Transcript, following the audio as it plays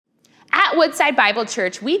At Woodside Bible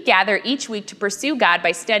Church, we gather each week to pursue God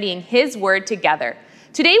by studying His Word together.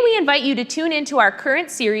 Today, we invite you to tune into our current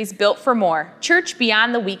series, Built for More, Church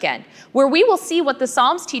Beyond the Weekend, where we will see what the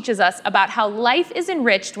Psalms teaches us about how life is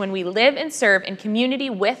enriched when we live and serve in community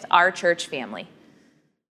with our church family.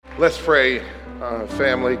 Let's pray,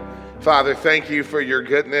 family. Father, thank you for your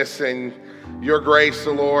goodness and your grace,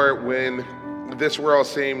 Lord, when this world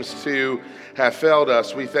seems to have failed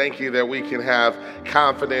us. We thank you that we can have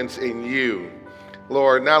confidence in you.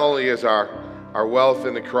 Lord, not only is our wealth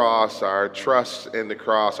in the cross, our trust in the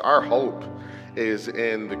cross, our hope is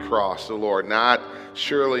in the cross, Lord, not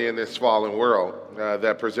surely in this fallen world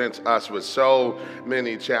that presents us with so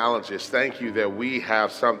many challenges. Thank you that we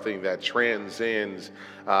have something that transcends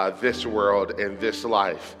this world and this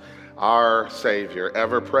life. Our Savior,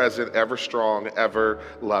 ever present, ever strong, ever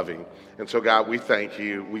loving. And so, God, we thank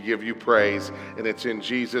you. We give you praise. And it's in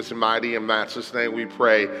Jesus' mighty and matchless name we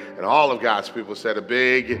pray. And all of God's people said a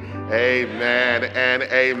big amen and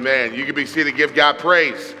amen. You can be seated. Give God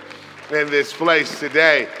praise in this place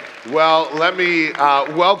today. Well, let me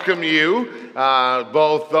welcome you,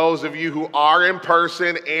 both those of you who are in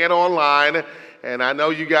person and online. And I know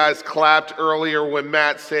you guys clapped earlier when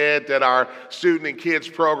Matt said that our student and kids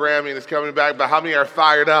programming is coming back, but how many are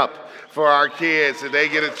fired up for our kids and they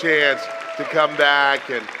get a chance to come back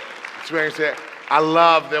and experience it? I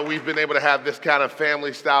love that we've been able to have this kind of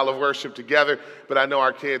family style of worship together, but I know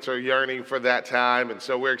our kids are yearning for that time, and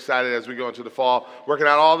so we're excited as we go into the fall, working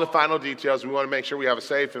out all the final details. We want to make sure we have a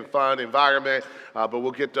safe and fun environment, but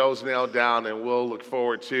we'll get those nailed down, and we'll look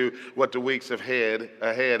forward to what the weeks ahead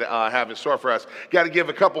have in store for us. Got to give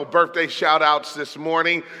a couple birthday shout-outs this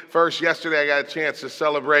morning. First, yesterday I got a chance to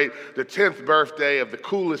celebrate the 10th birthday of the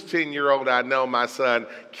coolest 10-year-old I know. My son,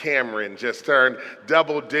 Cameron, just turned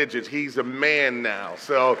double digits. He's a man now,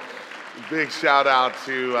 so big shout out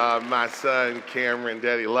to my son, Cameron.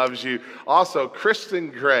 Daddy loves you. Also, Kristen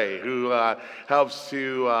Gray, who helps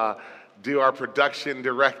to do our production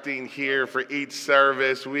directing here for each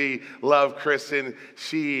service. We love Kristen.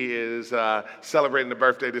 She is celebrating the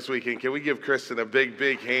birthday this weekend. Can we give Kristen a big,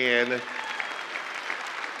 big hand?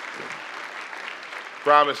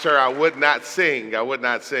 Promised her I would not sing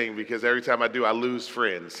because every time I do, I lose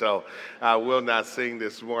friends. So I will not sing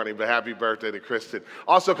this morning, but happy birthday to Kristen.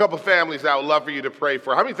 Also, a couple families I would love for you to pray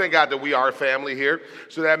for. How many thank God that we are a family here?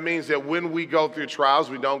 So that means that when we go through trials,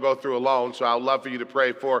 we don't go through alone. So I would love for you to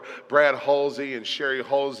pray for Brad Holsey and Sherry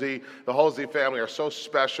Holsey. The Holsey family are so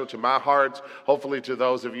special to my heart, hopefully to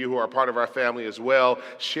those of you who are part of our family as well.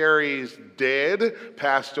 Sherry's dad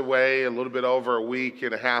passed away a little bit over a week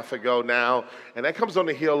and a half ago now, and that comes on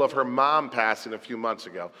the heel of her mom passing a few months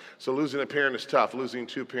ago. So losing a parent is tough. Losing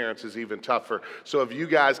two parents is even tougher. So if you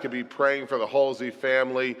guys could be praying for the Holsey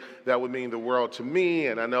family, that would mean the world to me,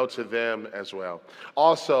 and I know to them as well.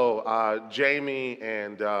 Also, Jamie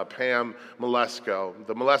and Pam Malesko.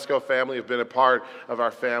 The Malesko family have been a part of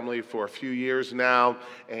our family for a few years now,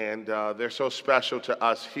 and they're so special to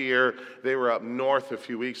us here. They were up north a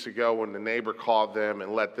few weeks ago when the neighbor called them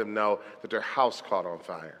and let them know that their house caught on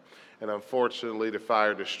fire. And unfortunately, the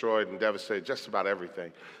fire destroyed and devastated just about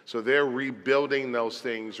everything. So they're rebuilding those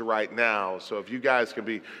things right now. So if you guys can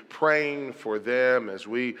be praying for them as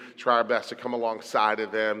we try our best to come alongside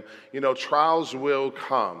of them. You know, trials will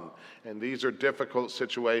come. And these are difficult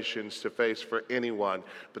situations to face for anyone.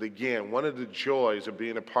 But again, one of the joys of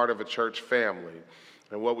being a part of a church family,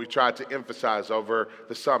 and what we've tried to emphasize over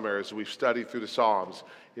the summer as we've studied through the Psalms,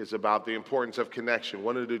 is about the importance of connection.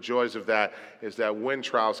 One of the joys of that is that when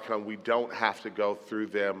trials come, we don't have to go through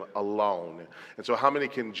them alone. And so how many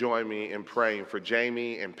can join me in praying for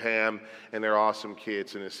Jamie and Pam and their awesome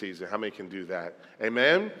kids in this season? How many can do that?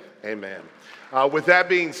 Amen? Amen. With that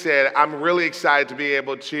being said, I'm really excited to be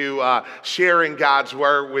able to share in God's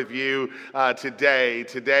Word with you today.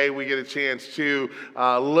 Today we get a chance to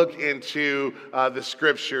look into the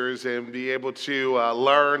Scriptures and be able to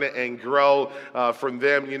learn and grow from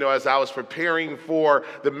them. You know, as I was preparing for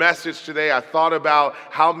the message today, I thought about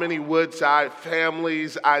how many Woodside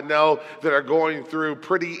families I know that are going through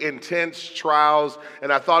pretty intense trials,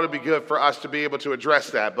 and I thought it'd be good for us to be able to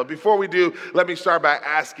address that. But before we do, let me start by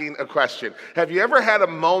asking a question. Have you ever had a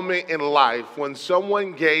moment in life when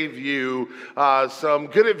someone gave you some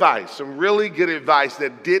good advice, some really good advice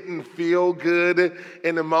that didn't feel good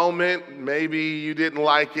in the moment? Maybe you didn't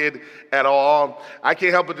like it at all. I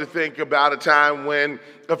can't help but to think about a time when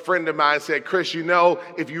a friend of mine said, Chris, you know,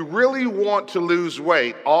 if you really want to lose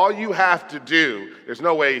weight, all you have to do, there's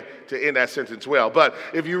no way to end that sentence well, but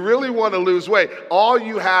if you really want to lose weight, all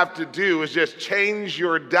you have to do is just change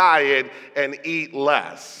your diet and eat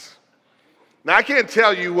less. Now, I can't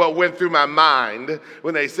tell you what went through my mind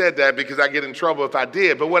when they said that because I get in trouble if I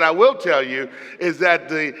did. But what I will tell you is that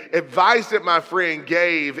the advice that my friend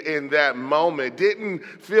gave in that moment didn't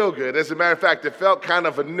feel good. As a matter of fact, it felt kind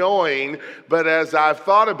of annoying. But as I've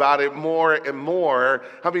thought about it more and more,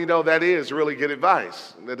 how many know that is really good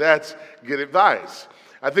advice? That's good advice.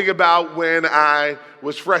 I think about when I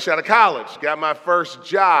was fresh out of college, got my first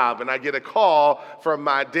job, and I get a call from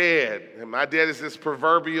my dad. And my dad is this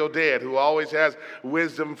proverbial dad who always has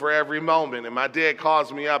wisdom for every moment. And my dad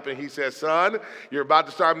calls me up and he says, son, you're about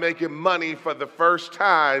to start making money for the first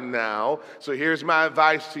time now. So here's my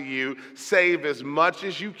advice to you. Save as much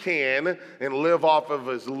as you can and live off of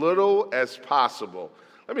as little as possible.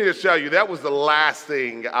 Let me just tell you, that was the last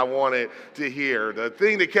thing I wanted to hear. The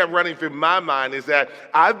thing that kept running through my mind is that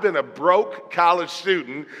I've been a broke college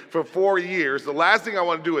student for 4 years. The last thing I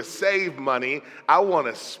want to do is save money. I want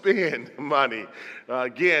to spend money.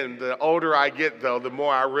 Again, the older I get, though, the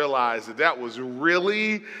more I realize that that was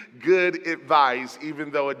really good advice,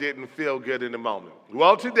 even though it didn't feel good in the moment.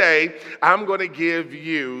 Well, today, I'm going to give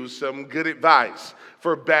you some good advice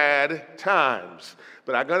for bad times.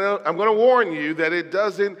 But I'm going to warn you that it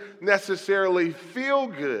doesn't necessarily feel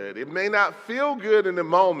good. It may not feel good in the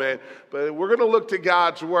moment, but we're going to look to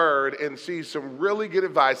God's word and see some really good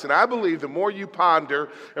advice. And I believe the more you ponder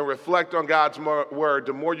and reflect on God's word,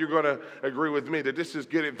 the more you're going to agree with me that this is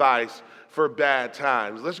good advice for bad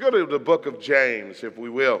times. Let's go to the book of James, if we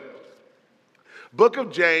will. Book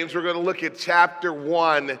of James, we're going to look at chapter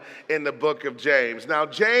 1 in the book of James. Now,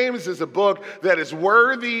 James is a book that is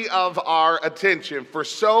worthy of our attention for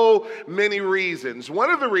so many reasons. One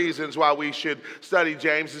of the reasons why we should study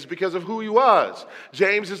James is because of who he was.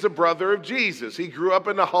 James is the brother of Jesus. He grew up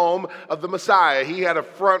in the home of the Messiah. He had a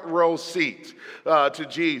front row seat to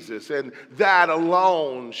Jesus, and that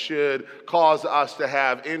alone should cause us to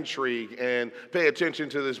have intrigue and pay attention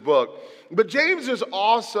to this book. But James is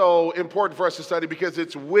also important for us to study because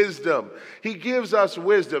it's wisdom. He gives us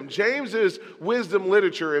wisdom. James is wisdom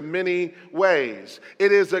literature in many ways.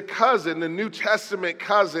 It is a cousin, the New Testament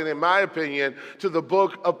cousin, in my opinion, to the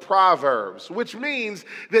book of Proverbs, which means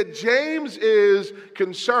that James is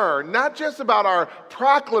concerned not just about our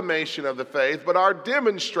proclamation of the faith, but our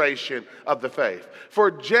demonstration of the faith. For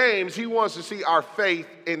James, he wants to see our faith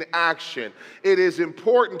in action. It is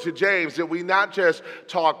important to James that we not just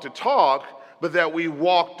talk to talk, but that we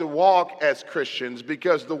walk the walk as Christians,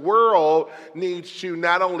 because the world needs to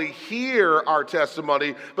not only hear our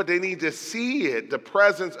testimony, but they need to see it, the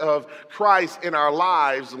presence of Christ in our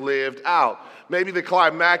lives lived out. Maybe the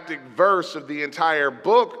climactic verse of the entire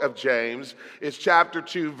book of James is chapter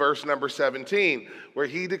 2, verse number 17, where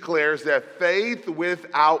he declares that faith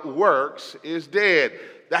without works is dead.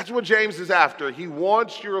 That's what James is after. He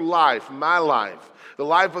wants your life, my life, the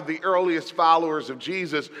life of the earliest followers of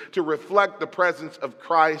Jesus, to reflect the presence of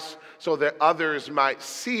Christ so that others might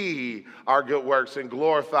see our good works and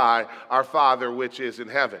glorify our Father which is in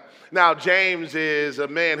heaven. Now, James is a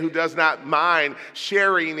man who does not mind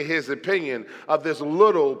sharing his opinion of this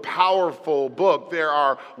little powerful book. There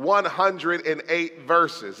are 108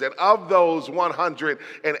 verses, and of those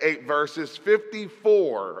 108 verses,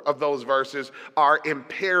 54 of those verses are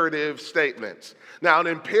imperative statements. Now, an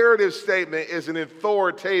imperative statement is an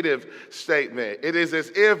authoritative statement. It is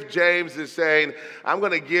as if James is saying, I'm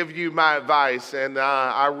going to give you my advice, and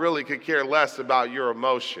I really could care less about your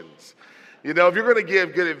emotions. You know, if you're going to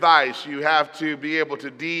give good advice, you have to be able to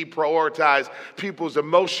deprioritize people's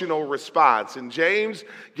emotional response. And James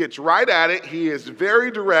gets right at it. He is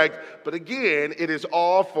very direct, but again, it is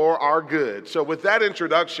all for our good. So with that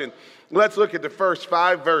introduction, let's look at the first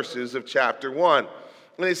 5 verses of chapter 1.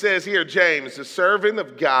 And it says here, James, the servant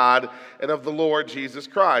of God and of the Lord Jesus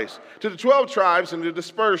Christ, to the 12 tribes in the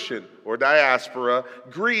dispersion or diaspora,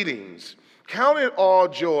 greetings. Count it all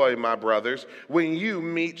joy, my brothers, when you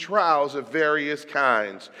meet trials of various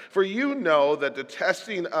kinds. For you know that the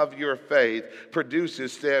testing of your faith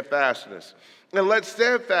produces steadfastness. And let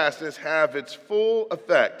steadfastness have its full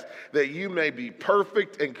effect, that you may be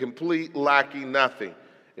perfect and complete, lacking nothing.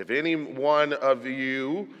 If any of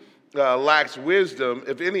you lacks wisdom,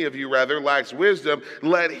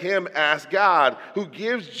 let him ask God, who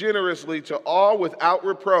gives generously to all without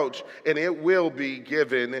reproach, and it will be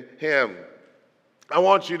given him. I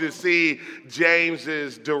want you to see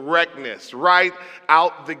James's directness right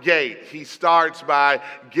out the gate. He starts by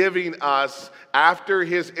giving us, after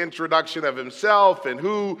his introduction of himself and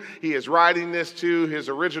who he is writing this to, his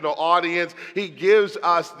original audience, he gives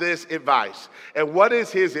us this advice. And what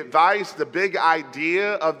is his advice? The big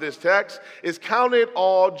idea of this text is count it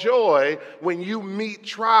all joy when you meet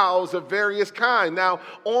trials of various kinds. Now,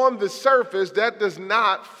 on the surface, that does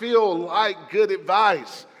not feel like good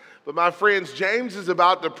advice. But my friends, James is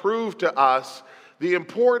about to prove to us the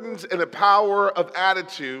importance and the power of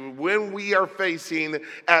attitude when we are facing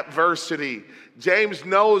adversity. James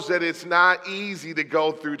knows that it's not easy to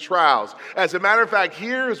go through trials. As a matter of fact,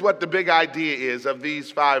 here's what the big idea is of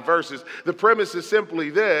these 5 verses. The premise is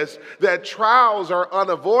simply this, that trials are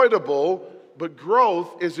unavoidable, but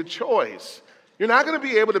growth is a choice. You're not going to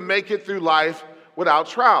be able to make it through life without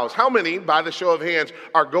trials. How many, by the show of hands,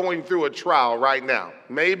 are going through a trial right now?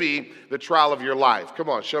 Maybe the trial of your life. Come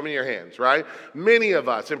on, show me your hands, right? Many of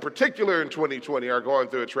us, in particular in 2020, are going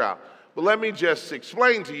through a trial. But let me just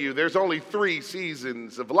explain to you, there's only 3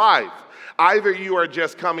 seasons of life. Either you are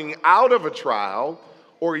just coming out of a trial,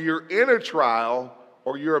 or you're in a trial,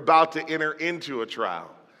 or you're about to enter into a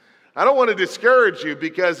trial. I don't want to discourage you,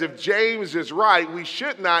 because if James is right, we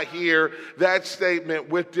should not hear that statement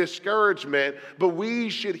with discouragement, but we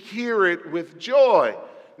should hear it with joy.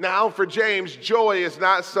 Now, for James, joy is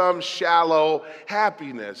not some shallow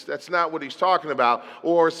happiness. That's not what he's talking about,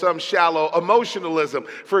 or some shallow emotionalism.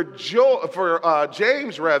 For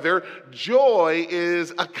James, joy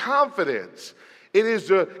is a confidence. It is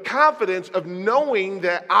the confidence of knowing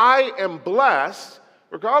that I am blessed,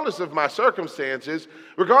 regardless of my circumstances,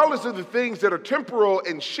 regardless of the things that are temporal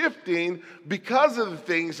and shifting, because of the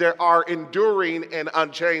things that are enduring and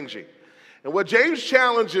unchanging. And what James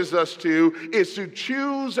challenges us to is to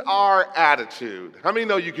choose our attitude. How many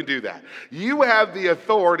know you can do that? You have the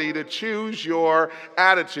authority to choose your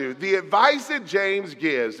attitude. The advice that James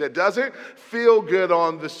gives that doesn't feel good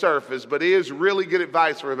on the surface, but is really good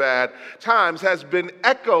advice for bad times, has been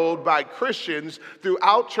echoed by Christians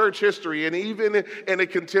throughout church history and even in a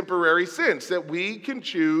contemporary sense, that we can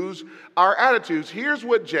choose our attitudes. Here's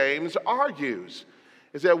what James argues.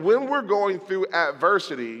 Is that when we're going through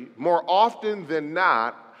adversity, more often than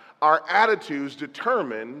not, our attitudes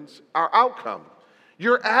determines our outcome.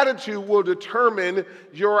 Your attitude will determine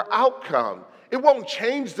your outcome. It won't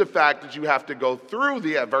change the fact that you have to go through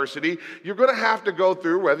the adversity. You're going to have to go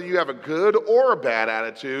through whether you have a good or a bad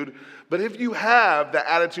attitude. But if you have the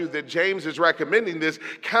attitude that James is recommending, this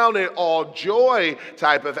count it all joy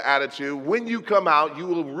type of attitude, when you come out, you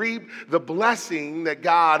will reap the blessing that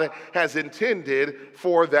God has intended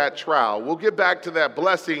for that trial. We'll get back to that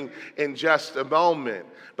blessing in just a moment.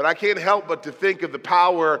 But I can't help but to think of the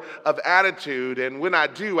power of attitude. And when I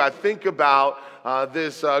do, I think about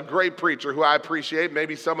this great preacher who I appreciate.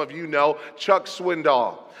 Maybe some of you know, Chuck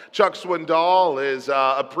Swindoll. Chuck Swindoll is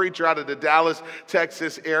a preacher out of the Dallas,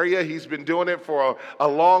 Texas area. He's been doing it for a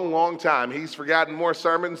long, long time. He's forgotten more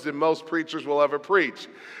sermons than most preachers will ever preach.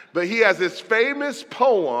 But he has this famous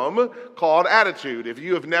poem called Attitude. If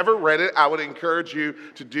you have never read it, I would encourage you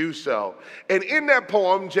to do so. And in that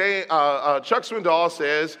poem, Chuck Swindoll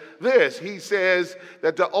says this. He says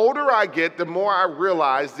that the older I get, the more I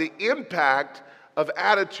realize the impact of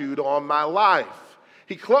attitude on my life.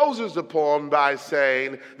 He closes the poem by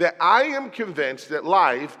saying that I am convinced that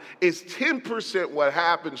life is 10% what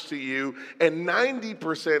happens to you and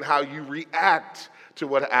 90% how you react to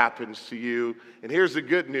what happens to you. And here's the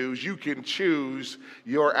good news. You can choose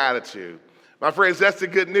your attitude. My friends, that's the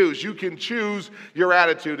good news. You can choose your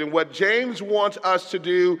attitude. And what James wants us to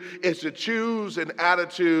do is to choose an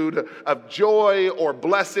attitude of joy or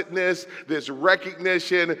blessedness, this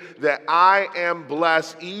recognition that I am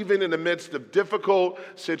blessed even in the midst of difficult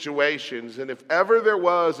situations. And if ever there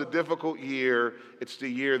was a difficult year, it's the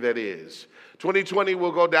year that is. 2020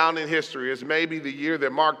 will go down in history as maybe the year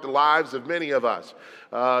that marked the lives of many of us.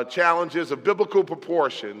 Challenges of biblical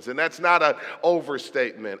proportions, and that's not an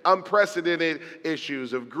overstatement. Unprecedented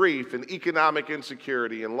issues of grief and economic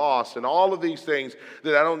insecurity and loss and all of these things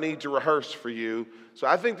that I don't need to rehearse for you. So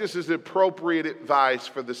I think this is appropriate advice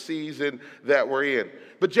for the season that we're in.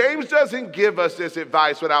 But James doesn't give us this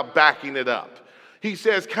advice without backing it up. He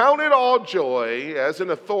says, count it all joy as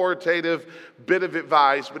an authoritative bit of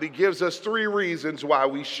advice, but he gives us 3 reasons why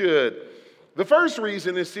we should. The first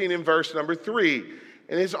reason is seen in verse number 3.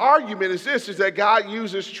 And his argument is this, is that God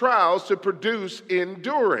uses trials to produce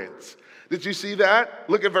endurance. Did you see that?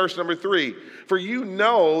 Look at verse number 3. For you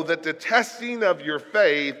know that the testing of your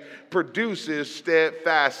faith produces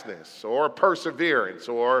steadfastness or perseverance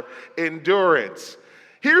or endurance.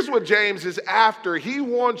 Here's what James is after. He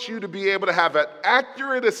wants you to be able to have an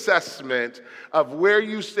accurate assessment of where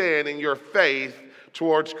you stand in your faith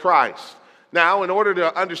towards Christ. Now, in order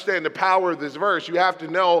to understand the power of this verse, you have to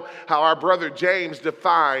know how our brother James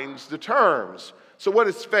defines the terms. So what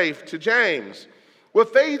is faith to James?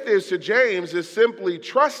 What faith is to James is simply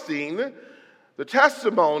trusting the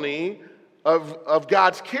testimony of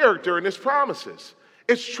God's character and his promises.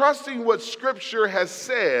 It's trusting what Scripture has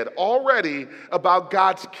said already about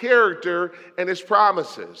God's character and his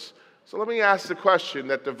promises. So let me ask the question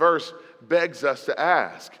that the verse begs us to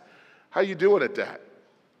ask. How are you doing at that?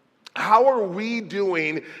 How are we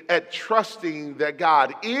doing at trusting that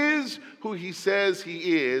God is who he says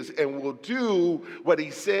he is and will do what he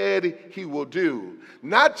said he will do?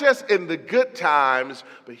 Not just in the good times,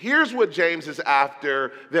 but here's what James is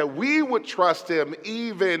after, that we would trust him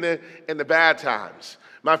even in the bad times.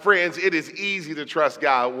 My friends, it is easy to trust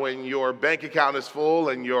God when your bank account is full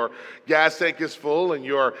and your gas tank is full and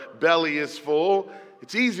your belly is full.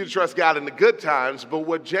 It's easy to trust God in the good times, but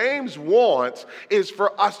what James wants is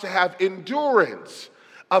for us to have endurance,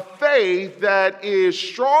 a faith that is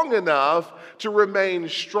strong enough to remain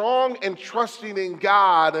strong and trusting in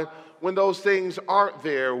God when those things aren't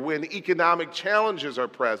there, when economic challenges are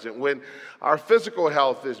present, when our physical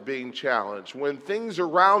health is being challenged, when things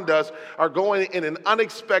around us are going in an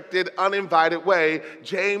unexpected, uninvited way.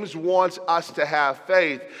 James wants us to have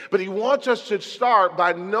faith, but he wants us to start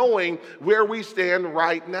by knowing where we stand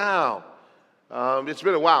right now. It's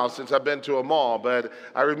been a while since I've been to a mall, but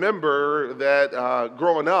I remember that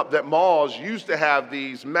growing up, that malls used to have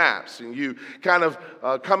these maps, and you kind of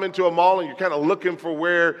come into a mall and you're kind of looking for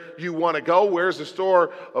where you want to go. Where's the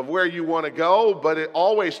store of where you want to go? But it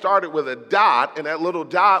always started with a dot, and that little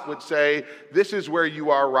dot would say, this is where you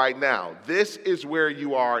are right now. This is where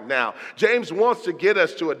you are now. James wants to get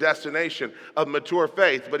us to a destination of mature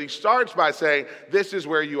faith, but he starts by saying, this is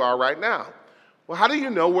where you are right now. Well, how do you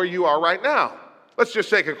know where you are right now? Let's just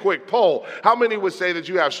take a quick poll. How many would say that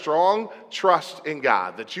you have strong trust in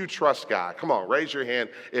God, that you trust God? Come on, raise your hand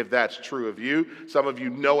if that's true of you. Some of you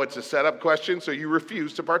know it's a setup question, so you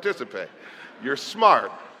refuse to participate. You're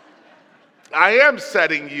smart. I am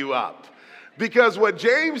setting you up because what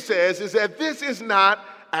James says is that this is not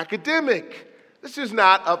academic. This is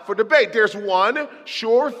not up for debate. There's one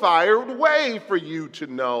surefire way for you to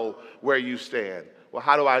know where you stand. Well,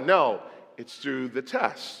 how do I know? It's through the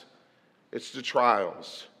tests. It's the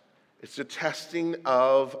trials. It's the testing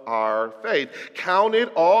of our faith. Count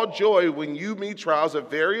it all joy when you meet trials of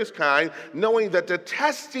various kinds, knowing that the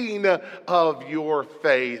testing of your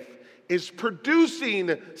faith is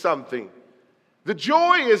producing something. The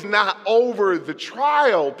joy is not over the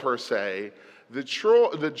trial per se. The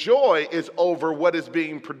joy is over what is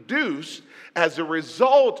being produced as a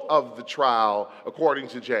result of the trial, according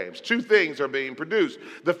to James. Two things are being produced.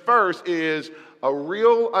 The first is a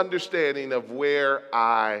real understanding of where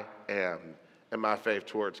I am in my faith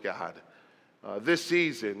towards God. This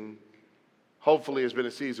season, hopefully, has been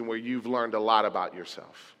a season where you've learned a lot about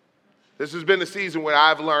yourself. This has been a season where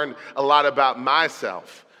I've learned a lot about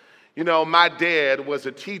myself. You know, my dad was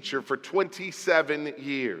a teacher for 27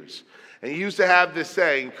 years. And he used to have this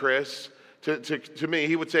saying, Chris, to me.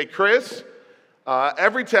 He would say, Chris,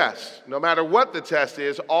 every test, no matter what the test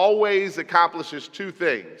is, always accomplishes two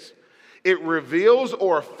things. It reveals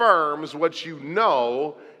or affirms what you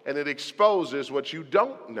know, and it exposes what you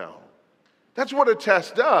don't know. That's what a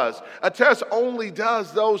test does. A test only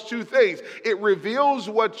does those two things. It reveals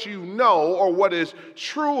what you know or what is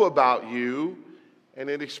true about you, and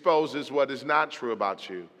it exposes what is not true about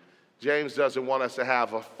you. James doesn't want us to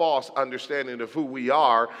have a false understanding of who we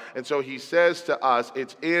are, and so he says to us,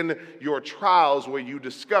 it's in your trials where you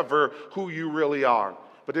discover who you really are.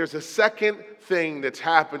 But there's a second thing that's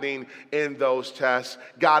happening in those tests.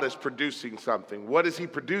 God is producing something. What is he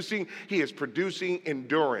producing? He is producing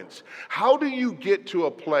endurance. How do you get to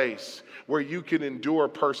a place where you can endure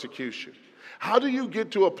persecution? How do you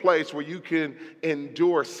get to a place where you can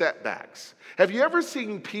endure setbacks? Have you ever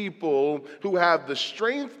seen people who have the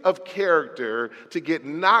strength of character to get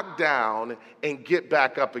knocked down and get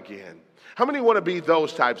back up again? How many want to be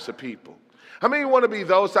those types of people? How many want to be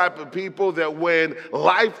those type of people that when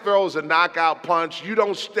life throws a knockout punch, you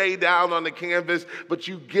don't stay down on the canvas, but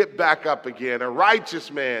you get back up again? A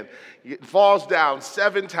righteous man He falls down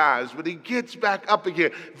 7 times, but he gets back up again.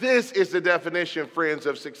 This is the definition, friends,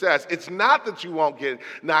 of success. It's not that you won't get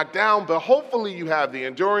knocked down, but hopefully you have the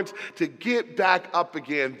endurance to get back up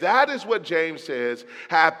again. That is what James says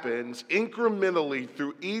happens incrementally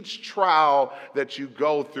through each trial that you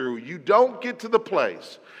go through. You don't get to the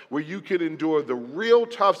place where you can endure the real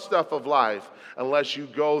tough stuff of life unless you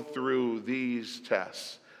go through these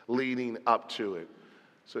tests leading up to it.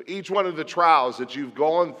 So each one of the trials that you've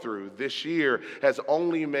gone through this year has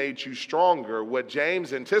only made you stronger. What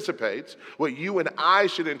James anticipates, what you and I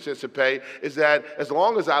should anticipate, is that as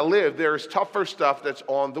long as I live, there's tougher stuff that's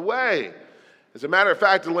on the way. As a matter of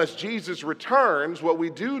fact, unless Jesus returns, what we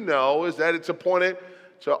do know is that it's appointed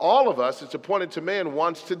to all of us, it's appointed to man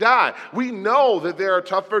once to die. We know that there are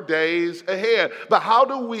tougher days ahead, but how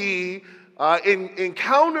do we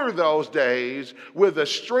encounter those days with a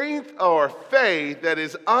strength or faith that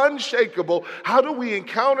is unshakable? How do we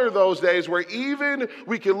encounter those days where even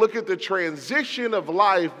we can look at the transition of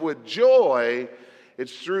life with joy?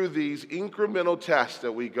 It's through these incremental tests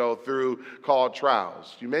that we go through called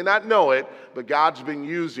trials. You may not know it, but God's been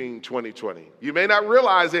using 2020. You may not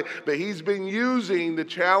realize it, but he's been using the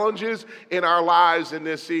challenges in our lives in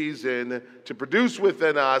this season to produce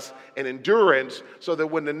within us an endurance so that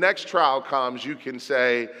when the next trial comes, you can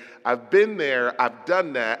say, I've been there, I've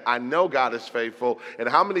done that, I know God is faithful. And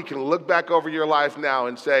how many can look back over your life now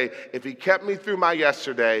and say, if he kept me through my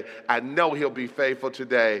yesterday, I know he'll be faithful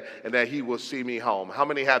today and that he will see me home? How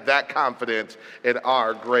many have that confidence in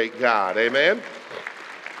our great God? Amen?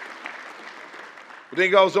 But then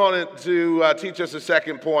he goes on to teach us a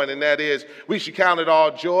second point, and that is we should count it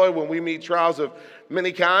all joy when we meet trials of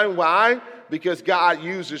many kind. Why? Because God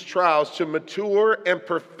uses trials to mature and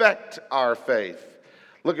perfect our faith.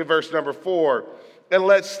 Look at verse number 4. And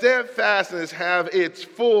let steadfastness have its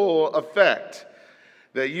full effect,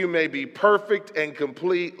 that you may be perfect and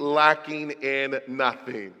complete, lacking in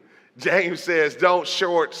nothing. James says, don't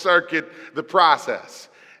short circuit the process.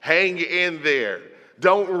 Hang in there.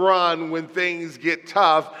 Don't run when things get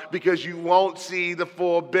tough because you won't see the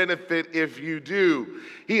full benefit if you do.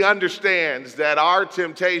 He understands that our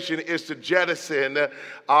temptation is to jettison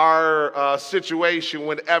our situation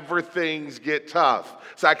whenever things get tough.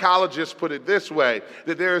 Psychologists put it this way,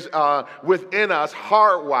 that there's within us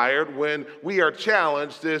hardwired when we are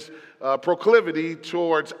challenged this proclivity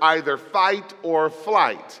towards either fight or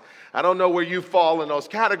flight. I don't know where you fall in those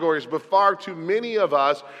categories, but far too many of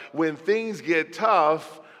us, when things get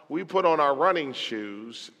tough, we put on our running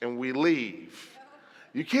shoes and we leave.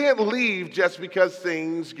 You can't leave just because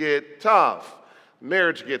things get tough.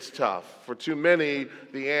 Marriage gets tough. For too many,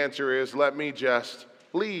 the answer is, let me just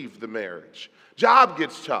leave the marriage. Job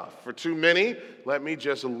gets tough. For too many, let me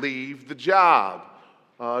just leave the job.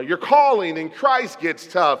 Your calling in Christ gets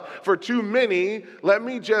tough. For too many, let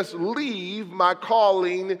me just leave my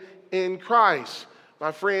calling in Christ.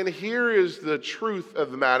 My friend, here is the truth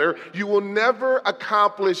of the matter. You will never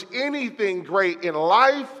accomplish anything great in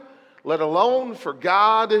life, let alone for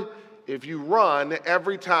God, if you run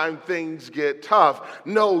every time things get tough.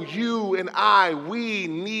 No, you and I, we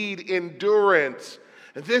need endurance.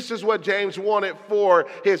 And this is what James wanted for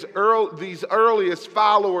these earliest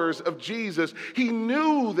followers of Jesus. He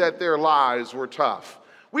knew that their lives were tough.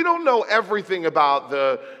 We don't know everything about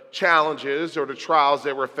the challenges or the trials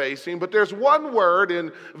they were facing, but there's one word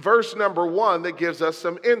in verse number 1 that gives us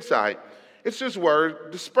some insight. It's this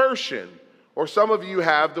word dispersion, or some of you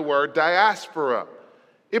have the word diaspora.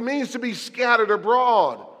 It means to be scattered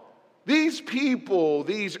abroad. These people,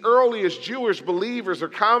 these earliest Jewish believers or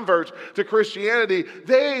converts to Christianity,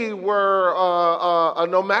 they were a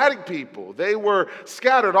nomadic people. They were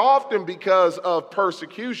scattered often because of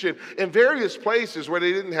persecution in various places where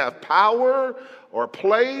they didn't have power or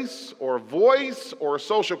place or voice or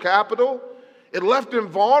social capital. It left them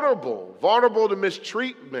vulnerable to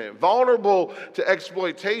mistreatment, vulnerable to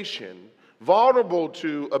exploitation, vulnerable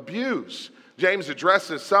to abuse. James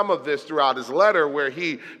addresses some of this throughout his letter where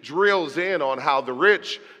he drills in on how the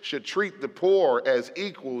rich should treat the poor as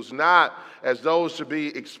equals, not as those to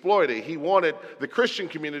be exploited. He wanted the Christian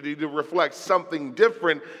community to reflect something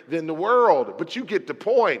different than the world. But you get the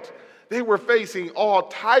point. They were facing all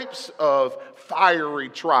types of fiery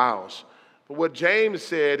trials. But what James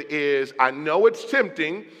said is, I know it's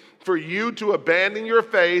tempting for you to abandon your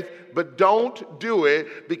faith, but don't do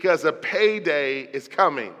it because a payday is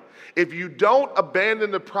coming. If you don't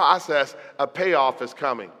abandon the process, a payoff is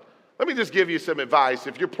coming. Let me just give you some advice.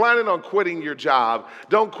 If you're planning on quitting your job,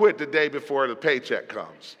 don't quit the day before the paycheck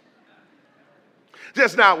comes.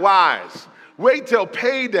 Just not wise. Wait till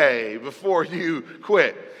payday before you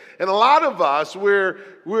quit. And a lot of us, we're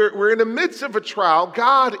in the midst of a trial.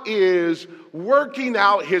 God is working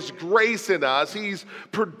out his grace in us. He's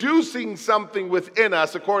producing something within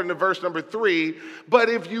us, according to verse number 3. But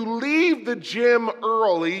if you leave the gym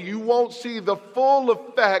early, you won't see the full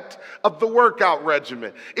effect of the workout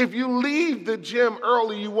regimen. If you leave the gym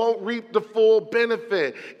early, you won't reap the full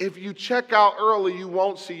benefit. If you check out early, you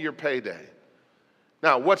won't see your payday.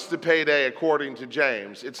 Now, what's the payday according to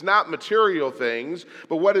James? It's not material things,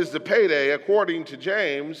 but what is the payday according to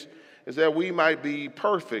James is that we might be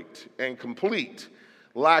perfect and complete,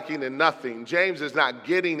 lacking in nothing. James is not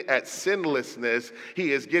getting at sinlessness,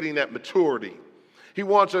 he is getting at maturity. He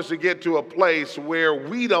wants us to get to a place where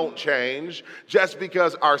we don't change just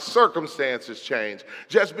because our circumstances change,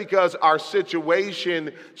 just because our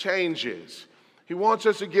situation changes. He wants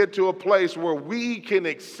us to get to a place where we can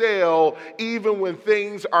excel even when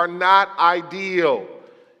things are not ideal.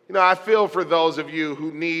 You know, I feel for those of you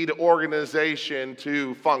who need organization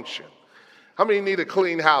to function. How many need a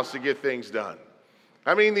clean house to get things done?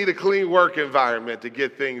 How many need a clean work environment to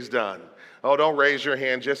get things done? Oh, don't raise your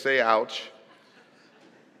hand, just say ouch.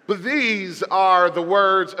 But these are the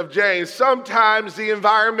words of James. Sometimes the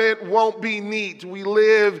environment won't be neat. We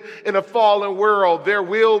live in a fallen world. There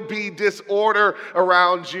will be disorder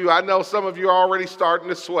around you. I know some of you are already starting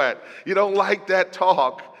to sweat. You don't like that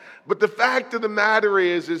talk. But the fact of the matter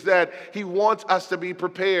is that he wants us to be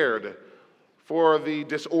prepared for the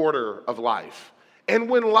disorder of life. And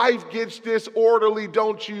when life gets disorderly,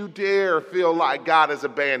 don't you dare feel like God has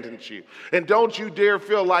abandoned you. And don't you dare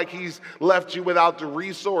feel like he's left you without the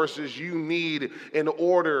resources you need in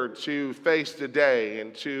order to face the day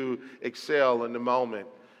and to excel in the moment.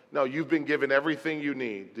 No, you've been given everything you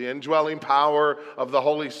need. The indwelling power of the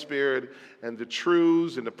Holy Spirit and the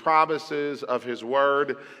truths and the promises of his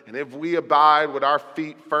word. And if we abide with our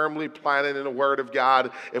feet firmly planted in the word of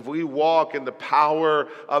God, if we walk in the power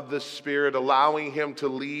of the Spirit, allowing him to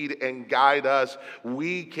lead and guide us,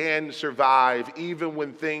 we can survive even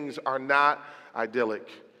when things are not idyllic.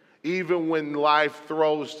 Even when life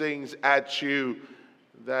throws things at you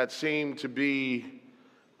that seem to be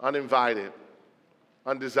uninvited,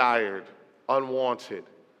 undesired, unwanted,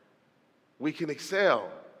 we can excel.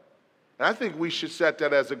 And I think we should set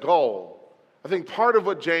that as a goal. I think part of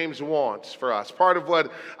what James wants for us, part of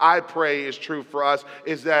what I pray is true for us,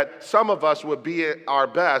 is that some of us would be at our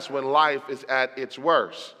best when life is at its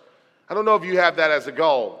worst. I don't know if you have that as a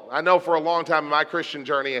goal. I know for a long time in my Christian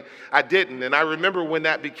journey, I didn't. And I remember when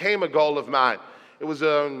that became a goal of mine. It was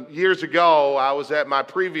years ago. I was at my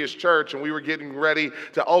previous church, and we were getting ready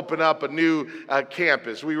to open up a new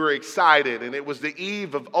campus. We were excited, and it was the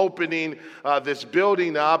eve of opening this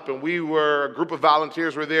building up, and a group of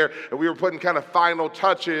volunteers were there, and we were putting kind of final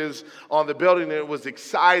touches on the building, and it was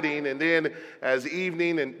exciting. And then as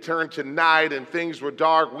evening and turned to night and things were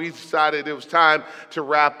dark, we decided it was time to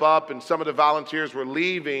wrap up, and some of the volunteers were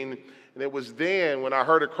leaving, and it was then when I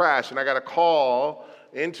heard a crash, and I got a call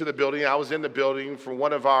into the building. I was in the building from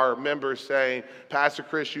one of our members saying, "Pastor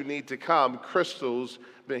Chris, you need to come. Crystal's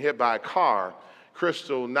been hit by a car."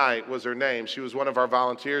 Crystal Knight was her name. She was one of our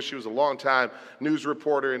volunteers. She was a longtime news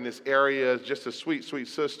reporter in this area, just a sweet, sweet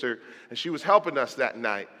sister. And she was helping us that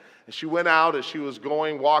night. And she went out as she was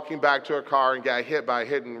walking back to her car and got hit by a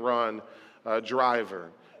hit and run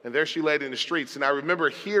driver. And there she laid in the streets. And I remember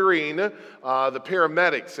hearing the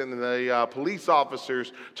paramedics and the police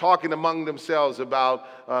officers talking among themselves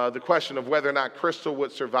about the question of whether or not Crystal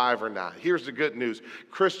would survive or not. Here's the good news.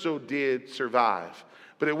 Crystal did survive.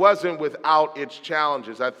 But it wasn't without its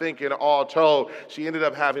challenges. I think in all told, she ended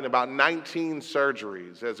up having about 19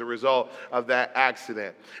 surgeries as a result of that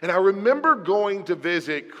accident. And I remember going to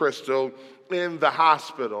visit Crystal in the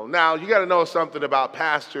hospital. Now, you got to know something about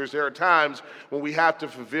pastors. There are times when we have to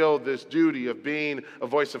fulfill this duty of being a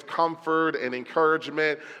voice of comfort and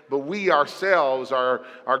encouragement, but we ourselves are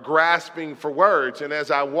grasping for words. And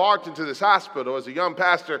as I walked into this hospital as a young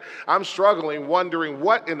pastor, I'm struggling, wondering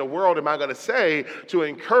what in the world am I going to say to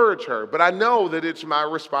encourage her? But I know that it's my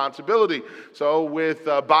responsibility. So with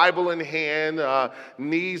Bible in hand,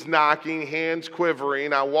 knees knocking, hands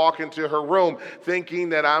quivering, I walk into her room thinking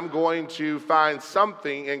that I'm going to find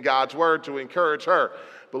something in God's word to encourage her.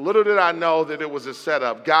 But little did I know that it was a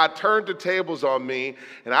setup. God turned the tables on me,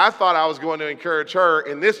 and I thought I was going to encourage her,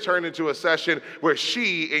 and this turned into a session where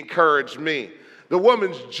she encouraged me. The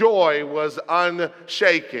woman's joy was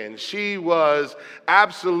unshaken. She was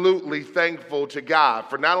absolutely thankful to God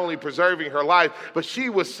for not only preserving her life, but she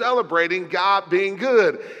was celebrating God being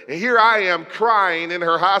good. And here I am crying in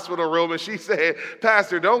her hospital room, and she said,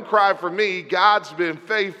 "Pastor, don't cry for me. God's been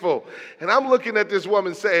faithful." And I'm looking at this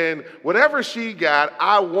woman saying, whatever she got,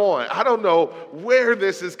 I want. I don't know where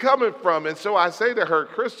this is coming from. And so I say to her,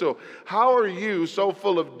 "Crystal, how are you so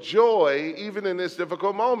full of joy even in this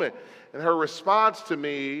difficult moment?" And her response to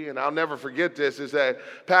me, and I'll never forget this, is that,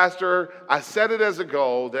 "Pastor, I set it as a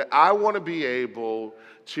goal that I want to be able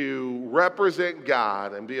to represent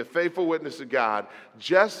God and be a faithful witness to God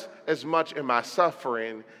just as much in my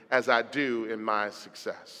suffering as I do in my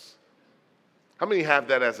success." How many have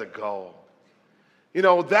that as a goal? You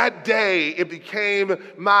know, that day it became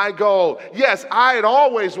my goal. Yes, I had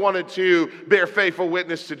always wanted to bear faithful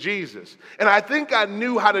witness to Jesus. And I think I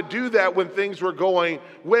knew how to do that when things were going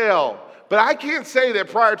well. But I can't say that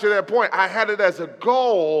prior to that point, I had it as a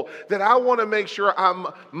goal that I want to make sure I'm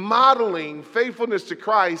modeling faithfulness to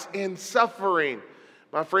Christ in suffering.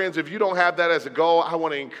 My friends, if you don't have that as a goal, I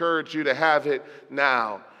want to encourage you to have it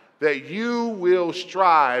now. That you will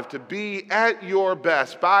strive to be at your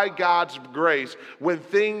best by God's grace when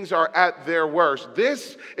things are at their worst.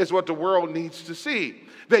 This is what the world needs to see.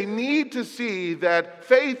 They need to see that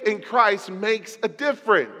faith in Christ makes a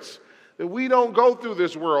difference. That we don't go through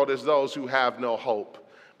this world as those who have no hope,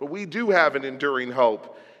 but we do have an enduring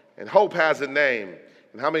hope. And hope has a name.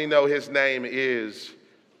 And how many know his name is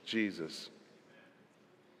Jesus?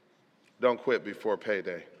 Don't quit before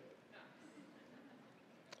payday.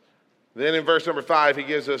 Then in verse number 5, he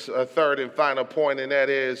gives us a third and final point, and that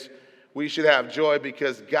is we should have joy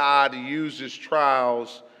because God uses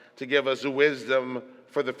trials to give us wisdom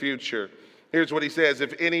for the future. Here's what he says: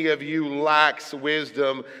 "If any of you lacks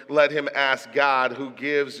wisdom, let him ask God, who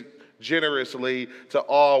gives generously to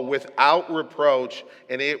all without reproach,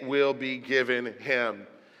 and it will be given him."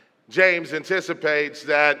 James anticipates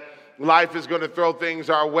that life is going to throw things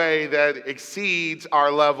our way that exceeds our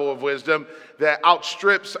level of wisdom, that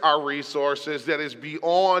outstrips our resources, that is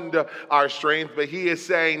beyond our strength. But he is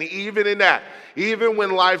saying, even in that, even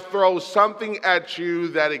when life throws something at you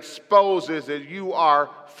that exposes that you are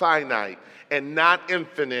finite and not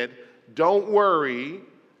infinite, don't worry,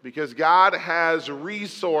 because God has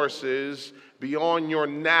resources beyond your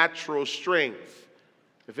natural strength.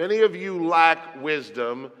 If any of you lack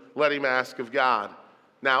wisdom, let him ask of God.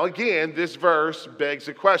 Now, again, this verse begs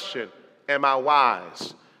a question: am I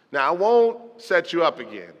wise? Now, I won't set you up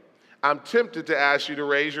again. I'm tempted to ask you to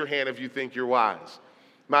raise your hand if you think you're wise.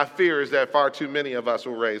 My fear is that far too many of us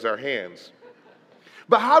will raise our hands.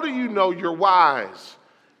 But how do you know you're wise?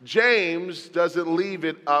 James doesn't leave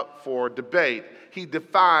it up for debate. He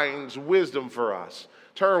defines wisdom for us.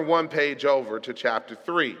 Turn one page over to chapter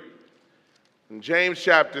 3. In James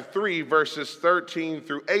chapter 3, verses 13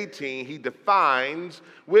 through 18, he defines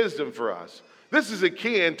wisdom for us. This is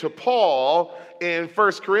akin to Paul in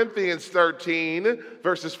 1 Corinthians 13,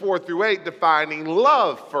 verses 4 through 8, defining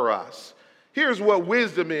love for us. Here's what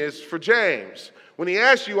wisdom is for James. When he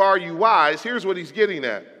asks you, are you wise? Here's what he's getting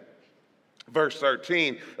at. Verse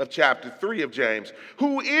 13 of chapter 3 of James.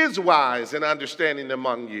 Who is wise and understanding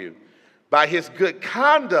among you? By his good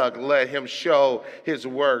conduct, let him show his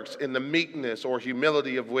works in the meekness or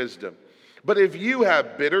humility of wisdom. But if you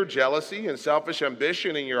have bitter jealousy and selfish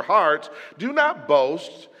ambition in your hearts, do not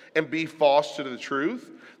boast and be false to the truth.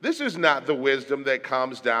 This is not the wisdom that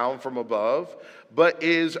comes down from above, but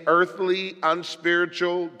is earthly,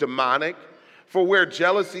 unspiritual, demonic. For where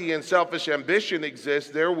jealousy and selfish ambition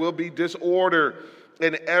exist, there will be disorder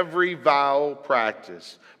in every vile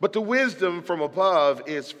practice. But the wisdom from above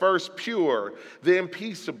is first pure, then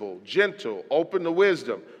peaceable, gentle, open to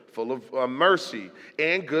wisdom, full of mercy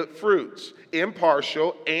and good fruits,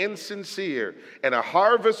 impartial and sincere. And a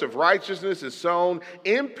harvest of righteousness is sown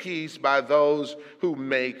in peace by those who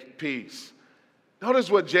make peace. Notice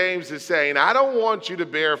what James is saying. I don't want you to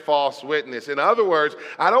bear false witness. In other words,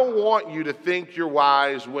 I don't want you to think you're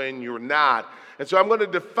wise when you're not. And so I'm going to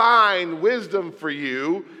define wisdom for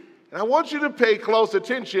you. And I want you to pay close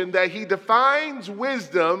attention that he defines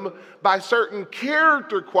wisdom by certain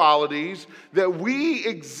character qualities that we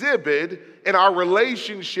exhibit in our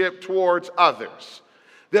relationship towards others.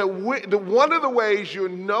 That one of the ways you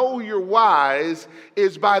know you're wise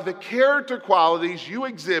is by the character qualities you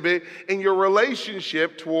exhibit in your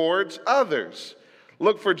relationship towards others.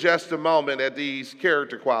 Look for just a moment at these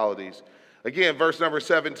character qualities. Again, verse number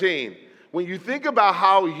 17. When you think about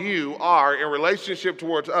how you are in relationship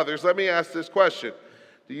towards others, let me ask this question.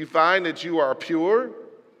 Do you find that you are pure,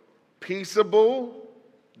 peaceable,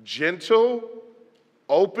 gentle,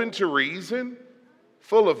 open to reason,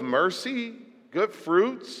 full of mercy, good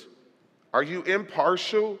fruits? Are you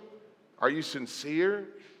impartial? Are you sincere?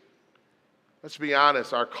 Let's be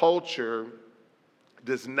honest, our culture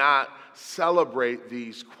does not celebrate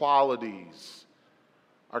these qualities.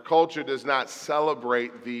 Our culture does not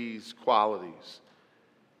celebrate these qualities.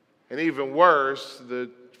 And even worse, the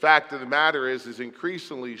fact of the matter is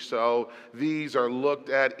increasingly so, these are looked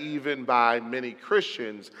at even by many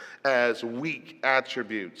Christians as weak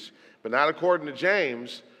attributes. But not according to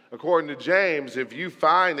James. According to James, if you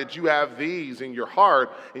find that you have these in your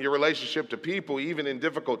heart, in your relationship to people, even in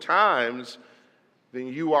difficult times, then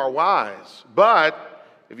you are wise. But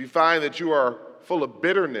if you find that you are full of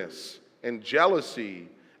bitterness and jealousy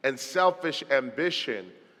and selfish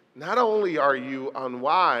ambition, not only are you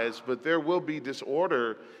unwise, but there will be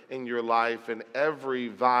disorder in your life and every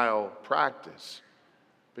vile practice.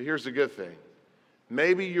 But here's the good thing.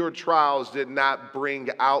 Maybe your trials did not bring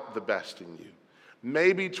out the best in you.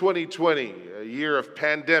 Maybe 2020, a year of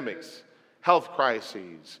pandemics, health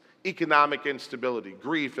crises, economic instability,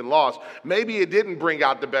 grief, and loss. Maybe it didn't bring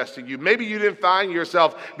out the best in you. Maybe you didn't find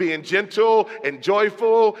yourself being gentle and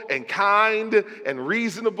joyful and kind and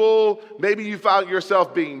reasonable. Maybe you found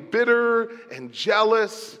yourself being bitter and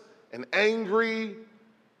jealous and angry.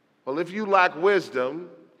 Well, if you lack wisdom,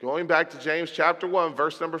 going back to James chapter 1,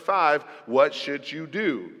 verse number 5, what should you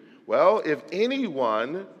do? Well, if any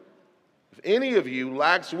of you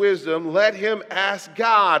lacks wisdom, let him ask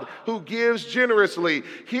God, who gives generously.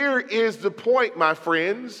 Here is the point, my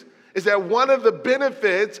friends, is that one of the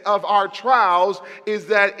benefits of our trials is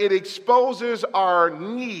that it exposes our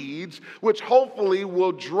needs, which hopefully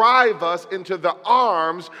will drive us into the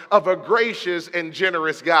arms of a gracious and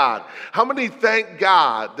generous God. How many thank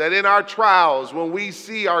God that in our trials, when we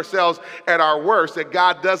see ourselves at our worst, that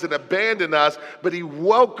God doesn't abandon us, but he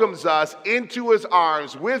welcomes us into his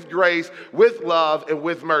arms with grace, with love, and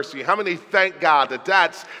with mercy? How many thank God that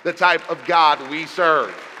that's the type of God we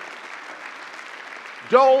serve?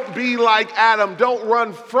 Don't be like Adam. Don't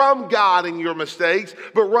run from God in your mistakes,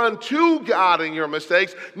 but run to God in your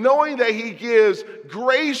mistakes, knowing that he gives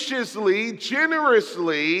graciously,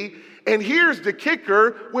 generously, and here's the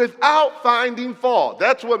kicker, without finding fault.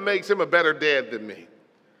 That's what makes him a better dad than me.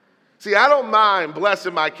 See, I don't mind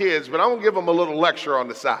blessing my kids, but I'm going to give them a little lecture on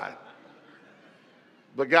the side.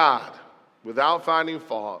 But God, without finding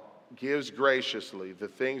fault, gives graciously the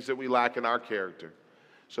things that we lack in our character,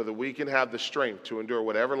 so that we can have the strength to endure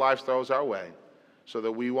whatever life throws our way, so that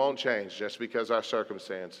we won't change just because our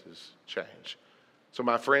circumstances change. So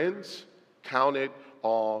my friends, count it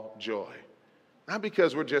all joy. Not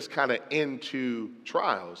because we're just kind of into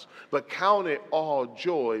trials, but count it all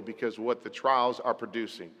joy because what the trials are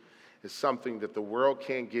producing is something that the world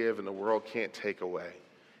can't give and the world can't take away.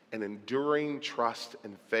 An enduring trust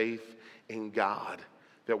and faith in God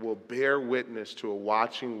that will bear witness to a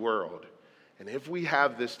watching world. And if we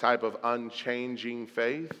have this type of unchanging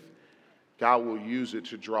faith, God will use it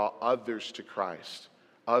to draw others to Christ.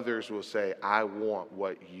 Others will say, I want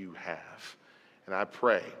what you have. And I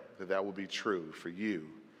pray that that will be true for you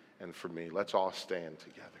and for me. Let's all stand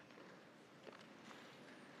together.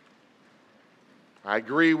 I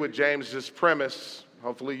agree with James's premise.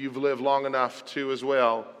 Hopefully you've lived long enough too as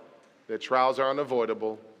well, that trials are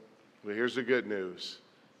unavoidable. But here's the good news.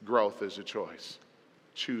 Growth is a choice.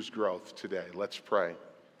 Choose growth today. Let's pray.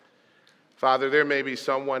 Father, there may be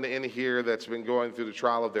someone in here that's been going through the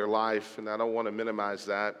trial of their life, and I don't want to minimize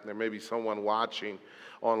that. There may be someone watching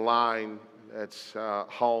online that's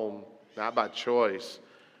home, not by choice,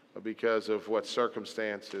 but because of what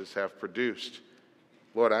circumstances have produced.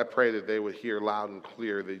 Lord, I pray that they would hear loud and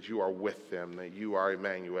clear that you are with them, that you are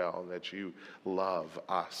Emmanuel, and that you love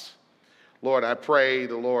us. Lord, I pray,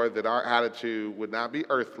 the Lord, that our attitude would not be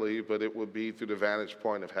earthly, but it would be through the vantage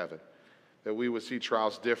point of heaven, that we would see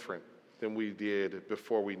trials different than we did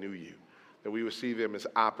before we knew you, that we would see them as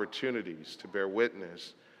opportunities to bear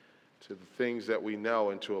witness to the things that we know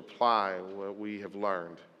and to apply what we have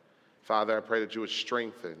learned. Father, I pray that you would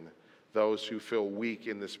strengthen those who feel weak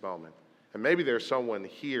in this moment. And maybe there's someone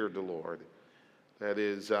here, the Lord, that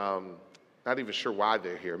is not even sure why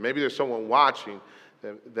they're here. Maybe there's someone watching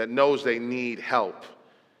that knows they need help.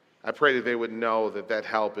 I pray that they would know that that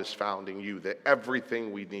help is found in you, that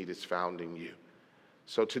everything we need is found in you.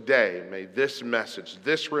 So today, may this message,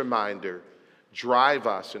 this reminder, drive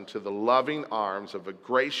us into the loving arms of a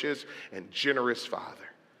gracious and generous Father.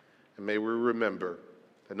 And may we remember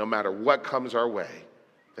that no matter what comes our way,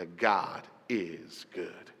 that God is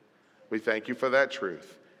good. We thank you for that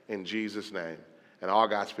truth in Jesus' name. And all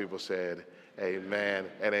God's people said, Amen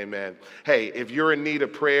and amen. Hey, if you're in need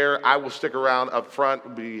of prayer, I will stick around up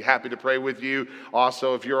front. Be happy to pray with you.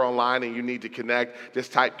 Also, if you're online and you need to connect,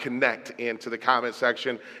 just type connect into the comment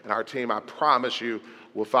section, and our team, I promise you,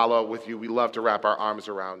 will follow up with you. We love to wrap our arms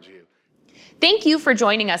around you. Thank you for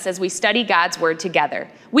joining us as we study God's Word together.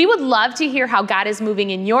 We would love to hear how God is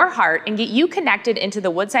moving in your heart and get you connected into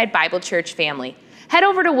the Woodside Bible Church family. Head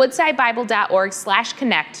over to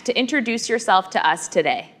woodsidebible.org/connect to introduce yourself to us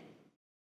today.